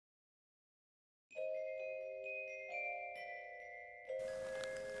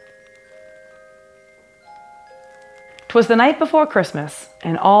'Twas the night before Christmas,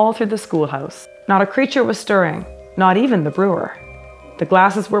 and all through the schoolhouse, not a creature was stirring, not even the brewer. The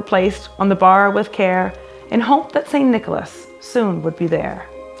glasses were placed on the bar with care, in hope that St. Nicholas soon would be there.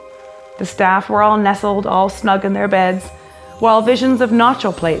 The staff were all nestled, all snug in their beds, while visions of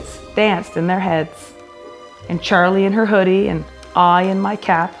nacho plates danced in their heads. And Charlie in her hoodie and I in my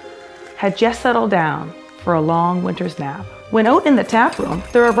cap had just settled down for a long winter's nap. When out in the tap room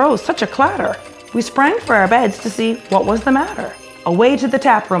there arose such a clatter, we sprang for our beds to see what was the matter. Away to the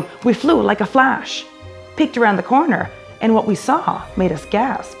tap room we flew like a flash, peeked around the corner, and what we saw made us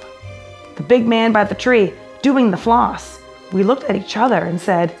gasp. The big man by the tree doing the floss. We looked at each other and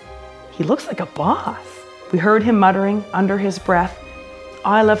said, "He looks like a boss." We heard him muttering under his breath,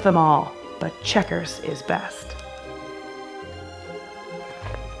 "I love them all, but Checkers is best."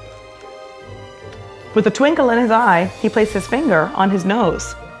 With a twinkle in his eye, he placed his finger on his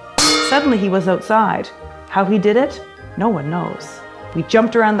nose. Suddenly he was outside. How he did it, no one knows. We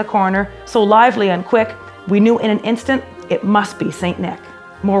jumped around the corner, so lively and quick, we knew in an instant it must be St. Nick.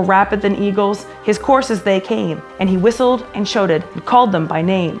 More rapid than eagles, his courses they came, and he whistled and shouted and called them by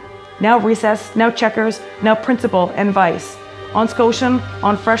name. Now recess, now Checkers, now Principal and Vice. On Scotian,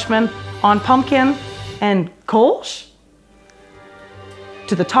 on Freshman, on Pumpkin, and Kolsch?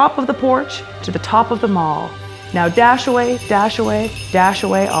 To the top of the porch, to the top of the mall. Now dash away, dash away, dash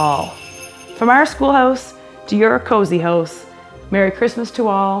away all. From our schoolhouse to your cozy house, Merry Christmas to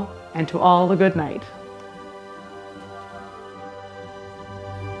all, and to all a good night.